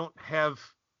don't have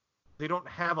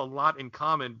a lot in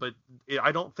common, but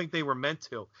I don't think they were meant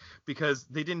to, because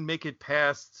they didn't make it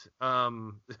past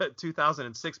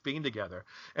 2006 being together.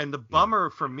 And the bummer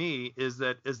for me is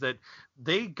that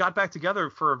they got back together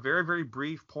for a very, very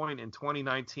brief point in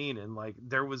 2019, and like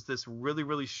there was this really,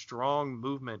 really strong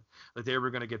movement that they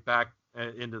were going to get back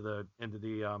into the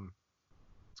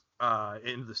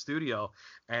studio,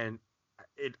 and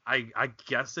I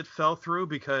guess it fell through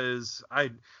because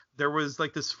there was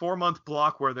like this 4-month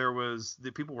block where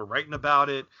the people were writing about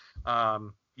it.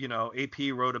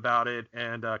 AP wrote about it,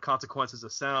 and Consequences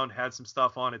of Sound had some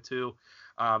stuff on it too,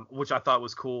 which I thought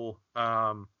was cool.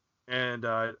 And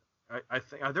I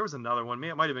think there was another one.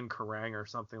 It might have been Kerrang or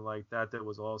something like that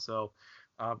was also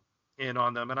in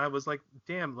on them. And I was like,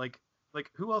 damn, like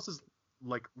who else is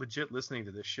like legit listening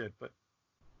to this shit? But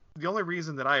the only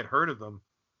reason that I had heard of them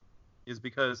is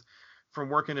because from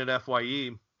working at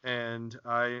FYE, and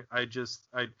there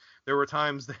were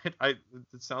times that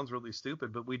it sounds really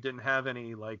stupid, but we didn't have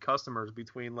any like customers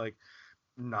between like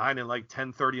 9 and like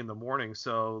 10:30 in the morning.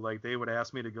 So like they would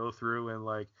ask me to go through and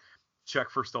like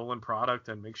check for stolen product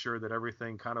and make sure that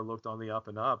everything kind of looked on the up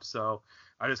and up. So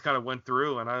I just kind of went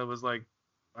through, and I was like,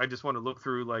 I just want to look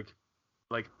through like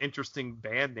interesting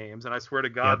band names. And I swear to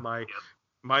God, my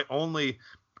only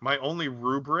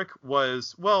rubric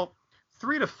was, well,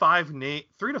 3 to 5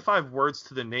 words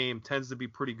to the name tends to be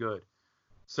pretty good.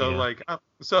 So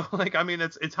I mean,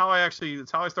 it's how I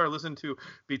started listening to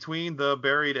Between the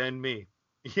Buried and Me,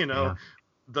 The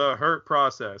Hurt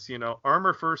Process,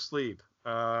 Armor First Sleep,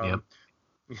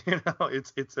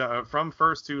 it's From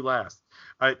First to Last.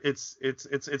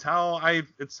 It's how I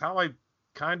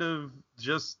kind of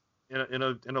just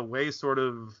in a way sort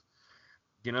of,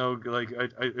 like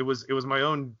it was my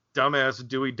own dumbass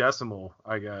Dewey Decimal,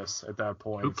 I guess, at that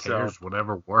point. Who cares? So,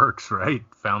 whatever works, right?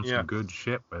 Found some good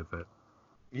shit with it.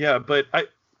 Yeah, but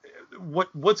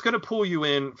what's gonna pull you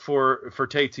in for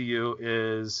Take to You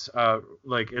is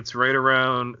like it's right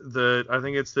around I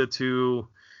think it's the two.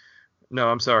 No,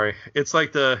 I'm sorry. It's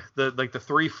like the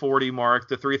 340 mark,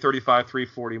 the 335,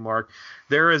 340 mark.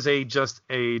 There is just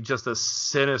a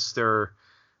sinister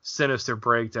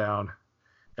breakdown.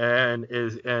 And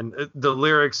the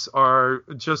lyrics are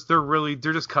just they're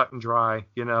just cut and dry,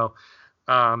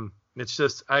 It's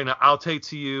just I'll take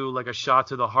to you like a shot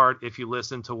to the heart if you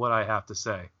listen to what I have to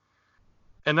say,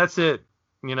 and that's it.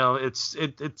 It's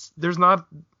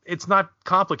not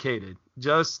complicated.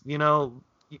 Just I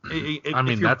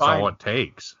mean, that's all it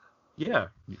takes. Yeah,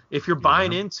 if you're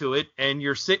buying into it and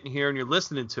you're sitting here and you're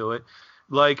listening to it,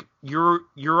 like you're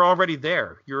already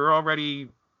there. You're already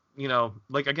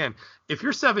like, again, if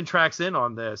you're 7 tracks in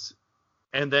on this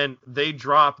and then they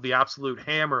drop the absolute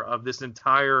hammer of this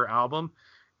entire album,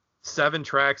 7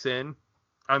 tracks in,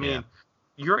 I mean,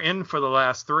 you're in for the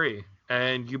last 3,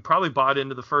 and you probably bought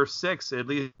into the first 6. At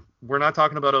least we're not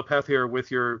talking about Opeth here with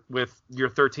your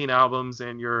 13 albums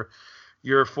and your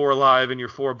 4 live and your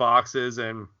 4 boxes.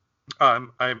 And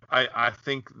I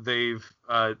think they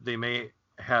may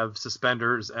have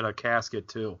suspenders and a casket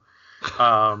too.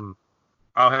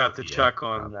 I'll have to check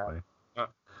on probably. That.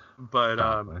 But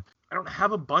I don't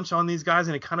have a bunch on these guys,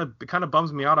 and it kind of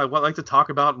bums me out. I would like to talk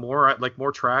about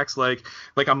more tracks. Like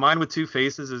A Mind with Two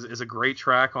Faces is a great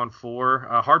track on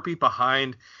 4. Heartbeat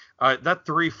Behind, that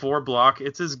 3-4 block,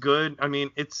 it's as good. I mean,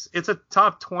 it's a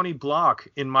top 20 block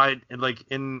in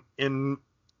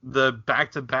the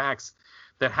back-to-backs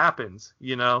that happens.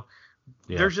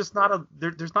 There's just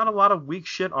there's not a lot of weak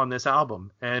shit on this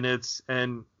album, and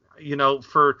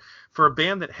for a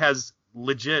band that has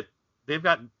legit, they've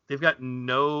got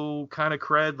no kind of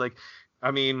cred. Like, I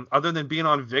mean, other than being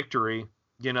on Victory,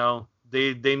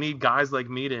 they need guys like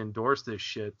me to endorse this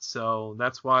shit. So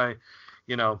that's why,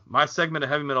 my segment of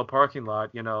Heavy Metal Parking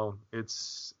Lot,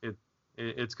 it's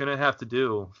gonna have to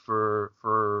do for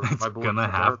my boy. It's gonna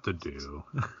have to do.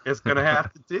 It's gonna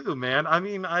have to do, man. I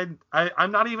mean,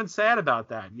 I'm not even sad about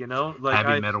that, Like,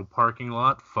 Heavy Metal Parking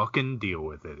Lot, fucking deal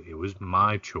with it. It was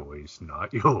my choice,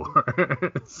 not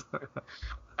yours.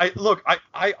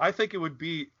 I think it'd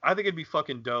be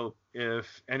fucking dope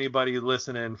if anybody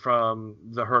listening from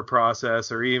the Hurt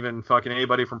Process, or even fucking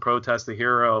anybody from Protest the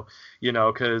Hero,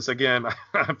 because again,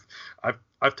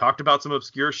 I've talked about some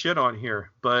obscure shit on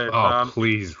here, but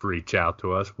please reach out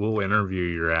to us. We'll interview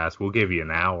your ass. We'll give you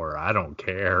an hour. I don't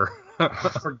care.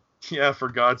 For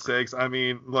God's sakes. I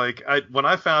mean, like, when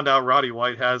I found out Roddy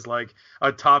White has like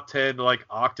a top 10 like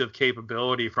octave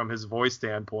capability from his voice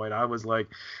standpoint, I was like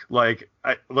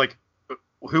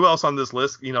who else on this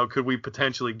list, could we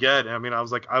potentially get? I mean, I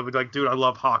was like, dude, I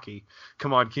love hockey.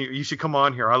 Come on, you should come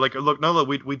on here.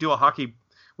 We do a hockey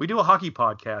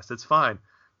podcast. It's fine.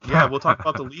 Yeah, we'll talk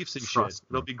about the Leafs and shit.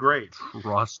 It'll be great.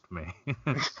 Trust me.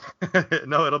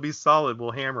 No, it'll be solid.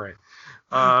 We'll hammer it.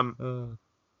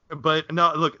 But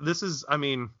no, look, this is, I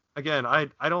mean, again, I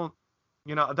don't,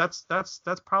 that's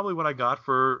probably what I got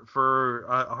for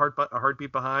a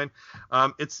Heartbeat Behind.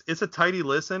 It's a tidy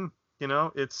listen,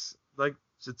 it's like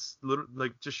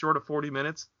just short of 40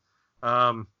 minutes.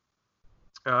 The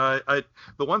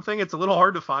one thing, it's a little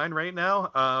hard to find right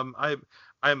now.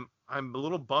 I'm a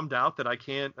little bummed out that I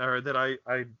can't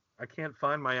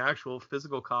find my actual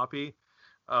physical copy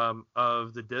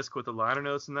of the disc with the liner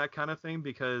notes and that kind of thing,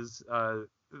 because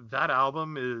that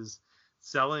album is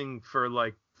selling for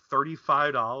like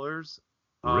 $35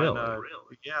 on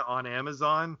on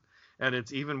Amazon, and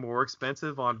it's even more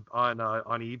expensive on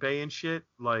eBay and shit.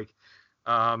 Like,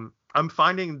 I'm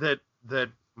finding that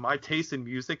my taste in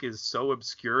music is so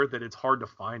obscure that it's hard to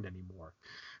find anymore.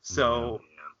 So,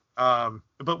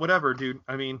 but whatever, dude.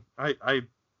 I mean, I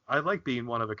like being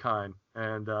one of a kind,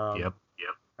 and I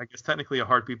guess technically a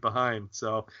heartbeat behind.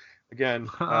 So, again,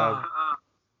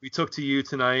 we took to you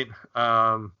tonight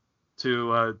to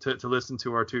listen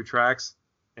to our 2 tracks,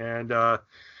 and I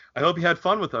hope you had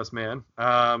fun with us, man.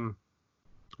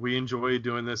 We enjoy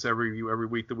doing this every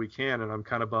week that we can, and I'm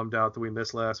kind of bummed out that we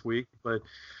missed last week, but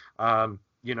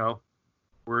you know,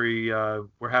 we're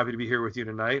happy to be here with you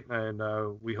tonight, and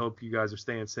we hope you guys are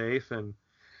staying safe, and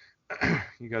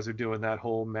you guys are doing that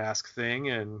whole mask thing,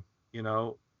 and you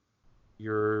know,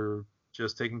 you're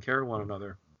just taking care of one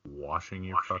another. Washing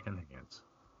your fucking hands.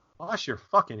 Wash your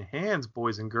fucking hands,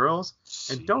 boys and girls.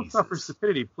 Jesus. And don't suffer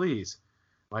stupidity, please.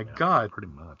 My God. Pretty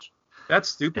much. That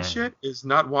stupid shit is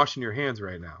not washing your hands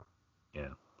right now. Yeah,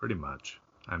 pretty much.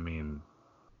 I mean,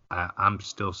 I'm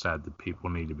still sad that people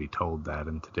need to be told that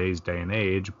in today's day and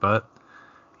age, but,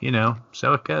 you know,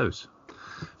 so it goes.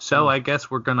 So I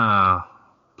guess we're going to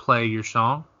play your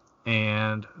song,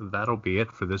 and that'll be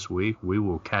it for this week. We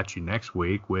will catch you next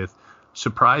week with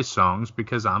surprise songs,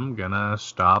 because I'm going to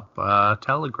stop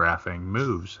telegraphing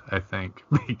moves, I think,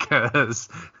 because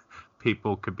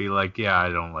people could be like, yeah, I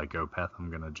don't like Opeth, I'm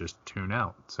going to just tune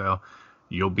out. So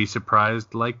you'll be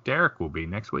surprised like Derek will be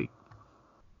next week.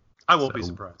 I won't be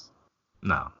surprised.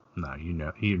 No,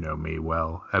 you know me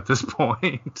well at this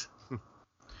point.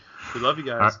 We love you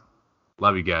guys. Right.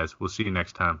 Love you guys. We'll see you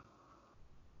next time.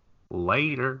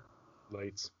 Later.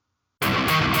 Lights.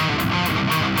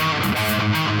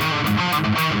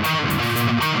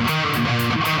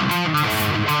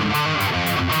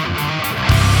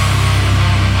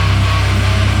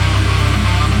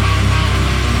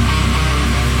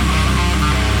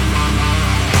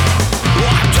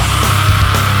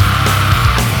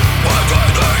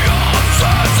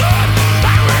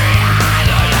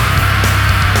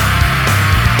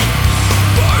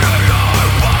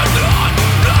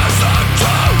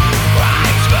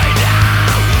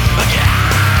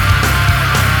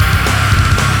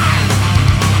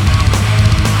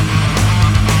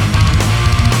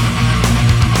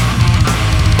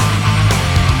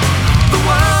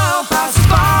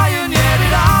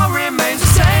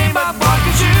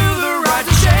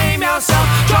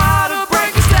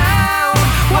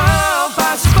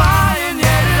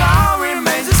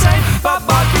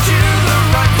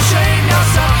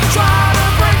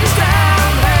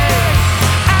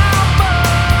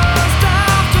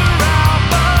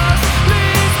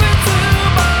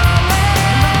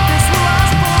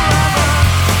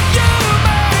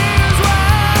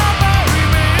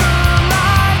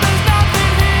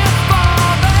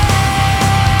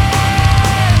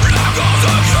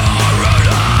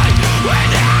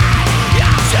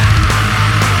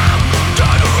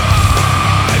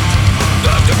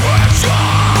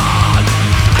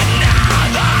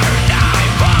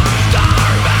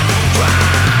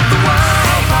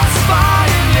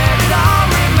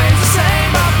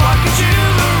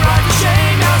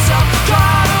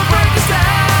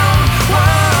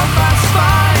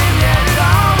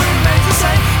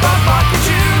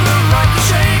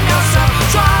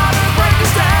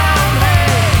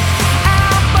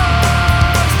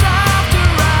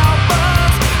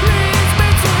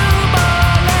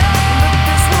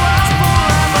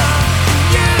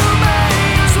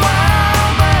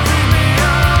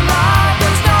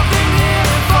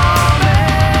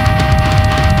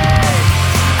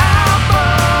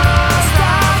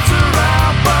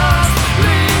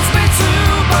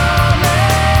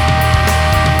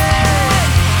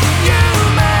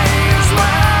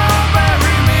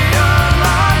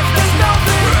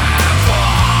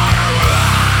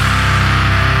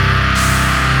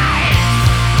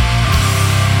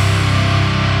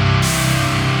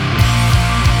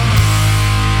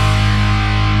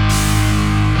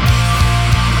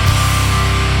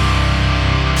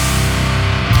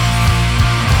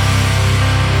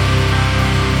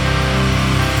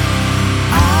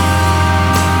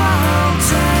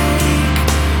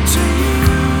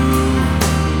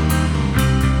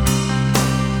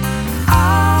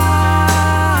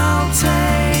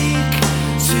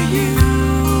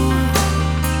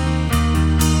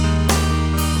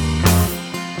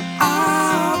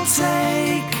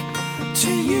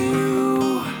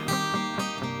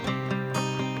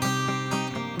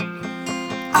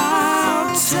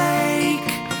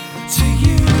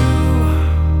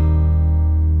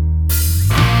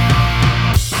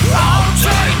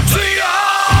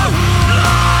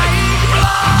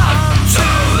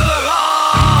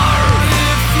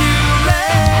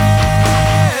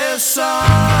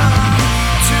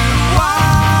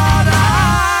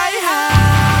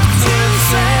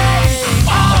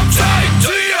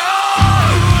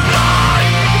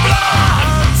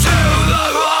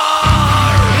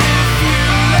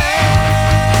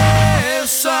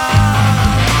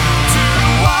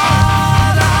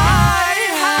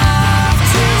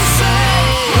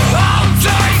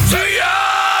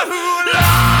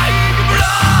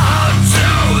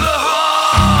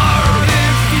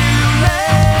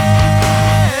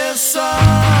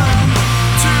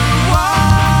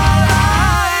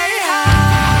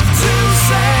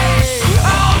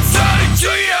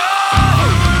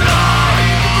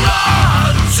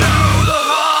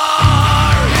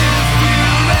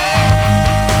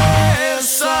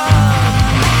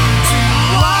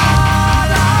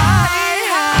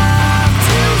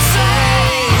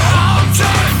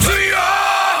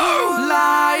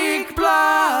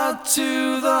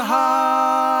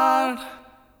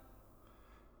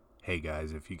 Hey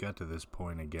guys, if you got to this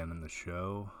point again in the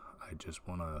show, I just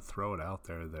want to throw it out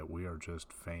there that we are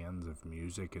just fans of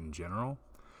music in general,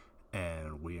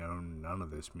 and we own none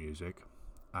of this music.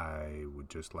 I would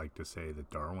just like to say that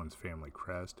Darwin's Family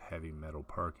Crest Heavy Metal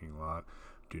Parking Lot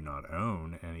do not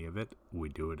own any of it. We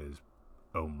do it as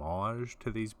homage to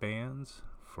these bands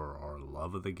for our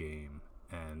love of the game.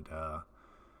 And,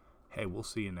 hey, we'll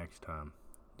see you next time.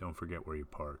 Don't forget where you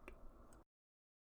parked.